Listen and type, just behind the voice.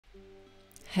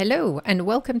Hello and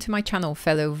welcome to my channel,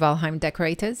 fellow Valheim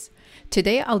decorators.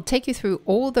 Today I'll take you through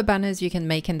all the banners you can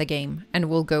make in the game and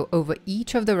we'll go over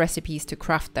each of the recipes to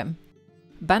craft them.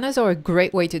 Banners are a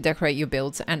great way to decorate your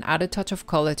builds and add a touch of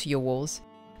color to your walls.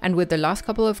 And with the last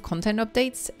couple of content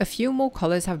updates, a few more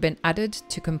colors have been added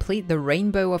to complete the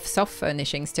rainbow of soft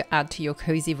furnishings to add to your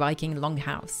cozy Viking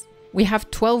longhouse. We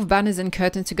have 12 banners and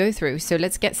curtains to go through, so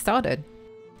let's get started.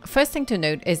 First thing to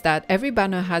note is that every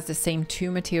banner has the same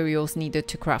 2 materials needed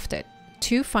to craft it,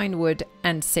 2 fine wood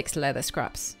and 6 leather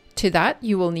scraps. To that,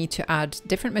 you will need to add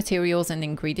different materials and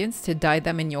ingredients to dye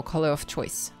them in your color of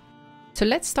choice. So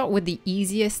let's start with the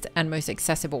easiest and most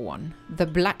accessible one, the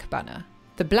black banner.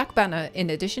 The black banner, in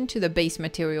addition to the base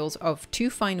materials of 2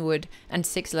 fine wood and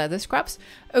 6 leather scraps,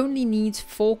 only needs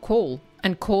 4 coal.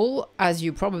 And coal, as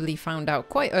you probably found out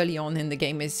quite early on in the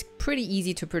game, is pretty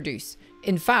easy to produce.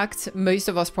 In fact, most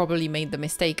of us probably made the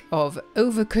mistake of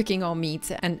overcooking our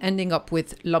meat and ending up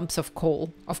with lumps of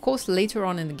coal. Of course, later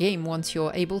on in the game, once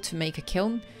you're able to make a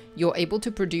kiln, you're able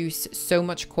to produce so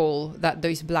much coal that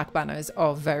those black banners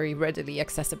are very readily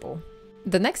accessible.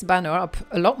 The next banner up,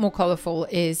 a lot more colorful,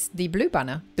 is the blue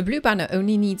banner. The blue banner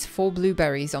only needs 4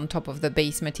 blueberries on top of the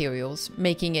base materials,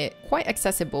 making it quite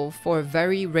accessible for a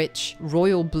very rich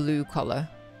royal blue color.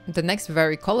 The next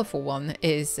very colorful one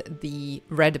is the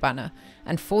red banner,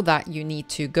 and for that you need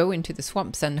to go into the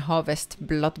swamps and harvest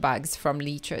blood bags from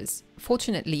leeches.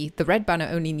 Fortunately, the red banner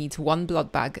only needs 1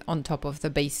 blood bag on top of the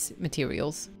base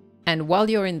materials. And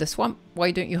while you're in the swamp, why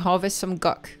don't you harvest some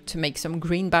guck to make some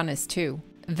green banners too?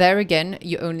 There again,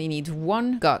 you only need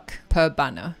 1 guck per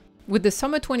banner. With the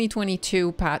summer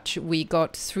 2022 patch, we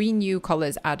got 3 new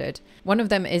colors added. One of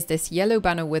them is this yellow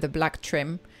banner with a black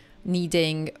trim,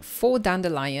 needing 4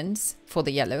 dandelions for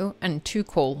the yellow and 2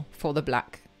 coal for the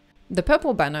black. The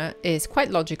purple banner is quite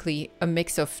logically a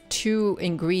mix of 2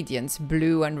 ingredients,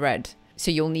 blue and red. So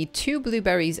you'll need 2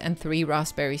 blueberries and 3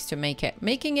 raspberries to make it,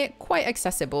 making it quite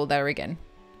accessible there again.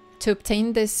 To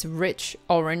obtain this rich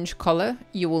orange color,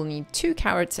 you will need 2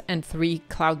 carrots and 3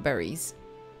 cloudberries.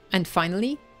 And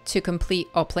finally, to complete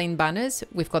our plain banners,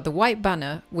 we've got the white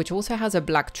banner, which also has a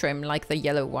black trim like the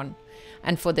yellow one.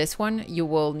 And for this one, you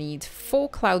will need 4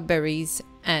 cloudberries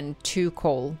and 2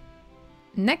 coal.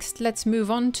 Next, let's move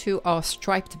on to our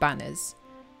striped banners.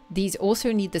 These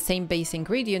also need the same base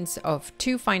ingredients of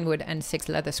 2 fine wood and 6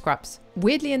 leather scraps.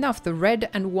 Weirdly enough, the red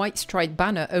and white striped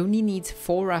banner only needs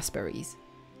 4 raspberries.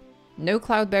 No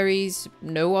cloudberries,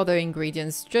 no other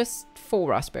ingredients, just 4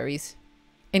 raspberries.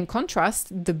 In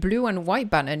contrast, the blue and white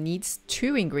banner needs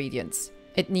 2 ingredients.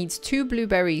 It needs 2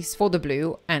 blueberries for the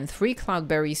blue and 3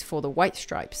 cloudberries for the white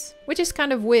stripes, which is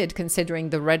kind of weird considering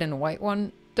the red and white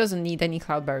one doesn't need any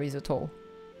cloudberries at all.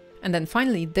 And then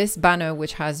finally, this banner,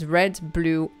 which has red,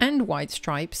 blue and white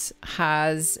stripes,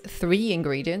 has 3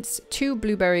 ingredients, 2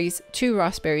 blueberries, 2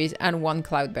 raspberries and 1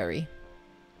 cloudberry.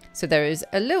 So there is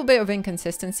a little bit of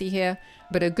inconsistency here,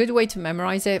 but a good way to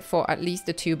memorize it for at least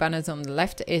the 2 banners on the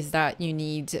left is that you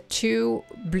need 2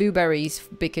 blueberries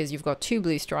because you've got 2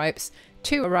 blue stripes,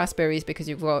 2 raspberries because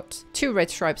you've got 2 red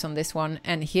stripes on this one,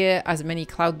 and here as many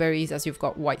cloudberries as you've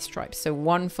got white stripes. So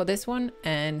 1 for this one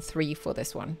and 3 for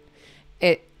this one.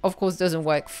 It of course doesn't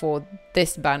work for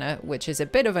this banner, which is a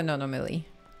bit of an anomaly.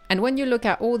 And when you look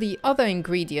at all the other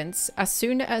ingredients, as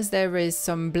soon as there is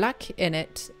some black in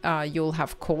it, you'll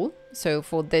have coal. So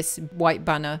for this white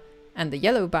banner and the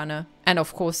yellow banner, and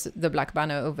of course the black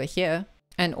banner over here.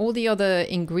 And all the other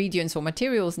ingredients or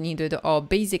materials needed are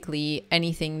basically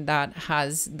anything that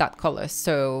has that color.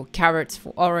 So carrots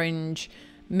for orange,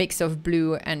 mix of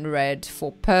blue and red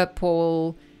for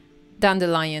purple,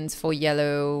 dandelions for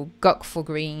yellow, guck for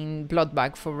green, blood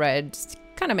bag for red.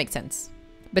 Kind of makes sense.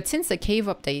 But since the cave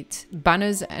update,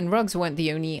 banners and rugs weren't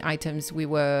the only items we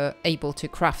were able to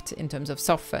craft in terms of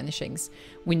soft furnishings.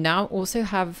 We now also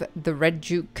have the red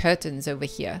jute curtains over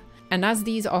here. And as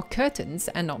these are curtains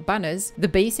and not banners, the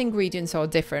base ingredients are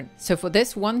different. So for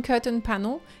this 1 curtain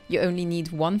panel, you only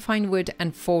need 1 fine wood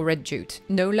and 4 red jute.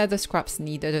 No leather scraps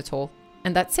needed at all.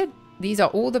 And that's it. These are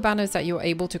all the banners that you're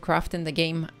able to craft in the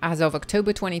game as of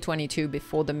October 2022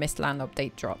 before the Mistland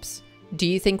update drops. Do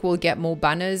you think we'll get more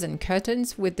banners and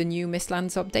curtains with the new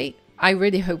Mistlands update? I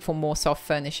really hope for more soft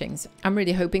furnishings. I'm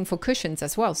really hoping for cushions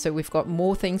as well, so we've got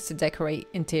more things to decorate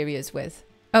interiors with.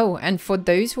 Oh, and for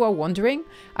those who are wondering,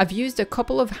 I've used a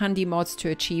couple of handy mods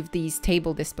to achieve these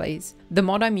table displays. The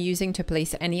mod I'm using to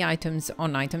place any items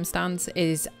on item stands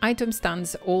is Item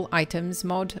Stands All Items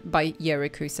mod by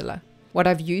Yerikusala. What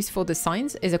I've used for the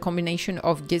signs is a combination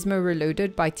of Gizmo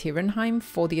Reloaded by Tierenheim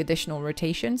for the additional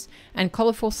rotations and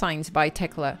Colorful Signs by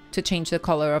Tekla to change the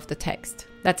color of the text.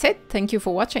 That's it, thank you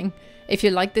for watching. If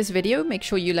you like this video, make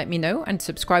sure you let me know and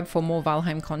subscribe for more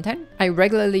Valheim content. I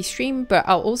regularly stream, but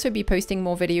I'll also be posting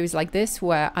more videos like this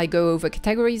where I go over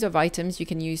categories of items you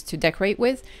can use to decorate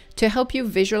with to help you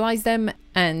visualize them,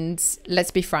 and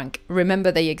let's be frank,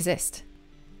 remember they exist.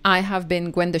 I have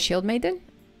been Gwen the Shieldmaiden.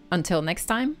 Until next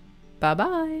time, bye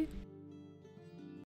bye!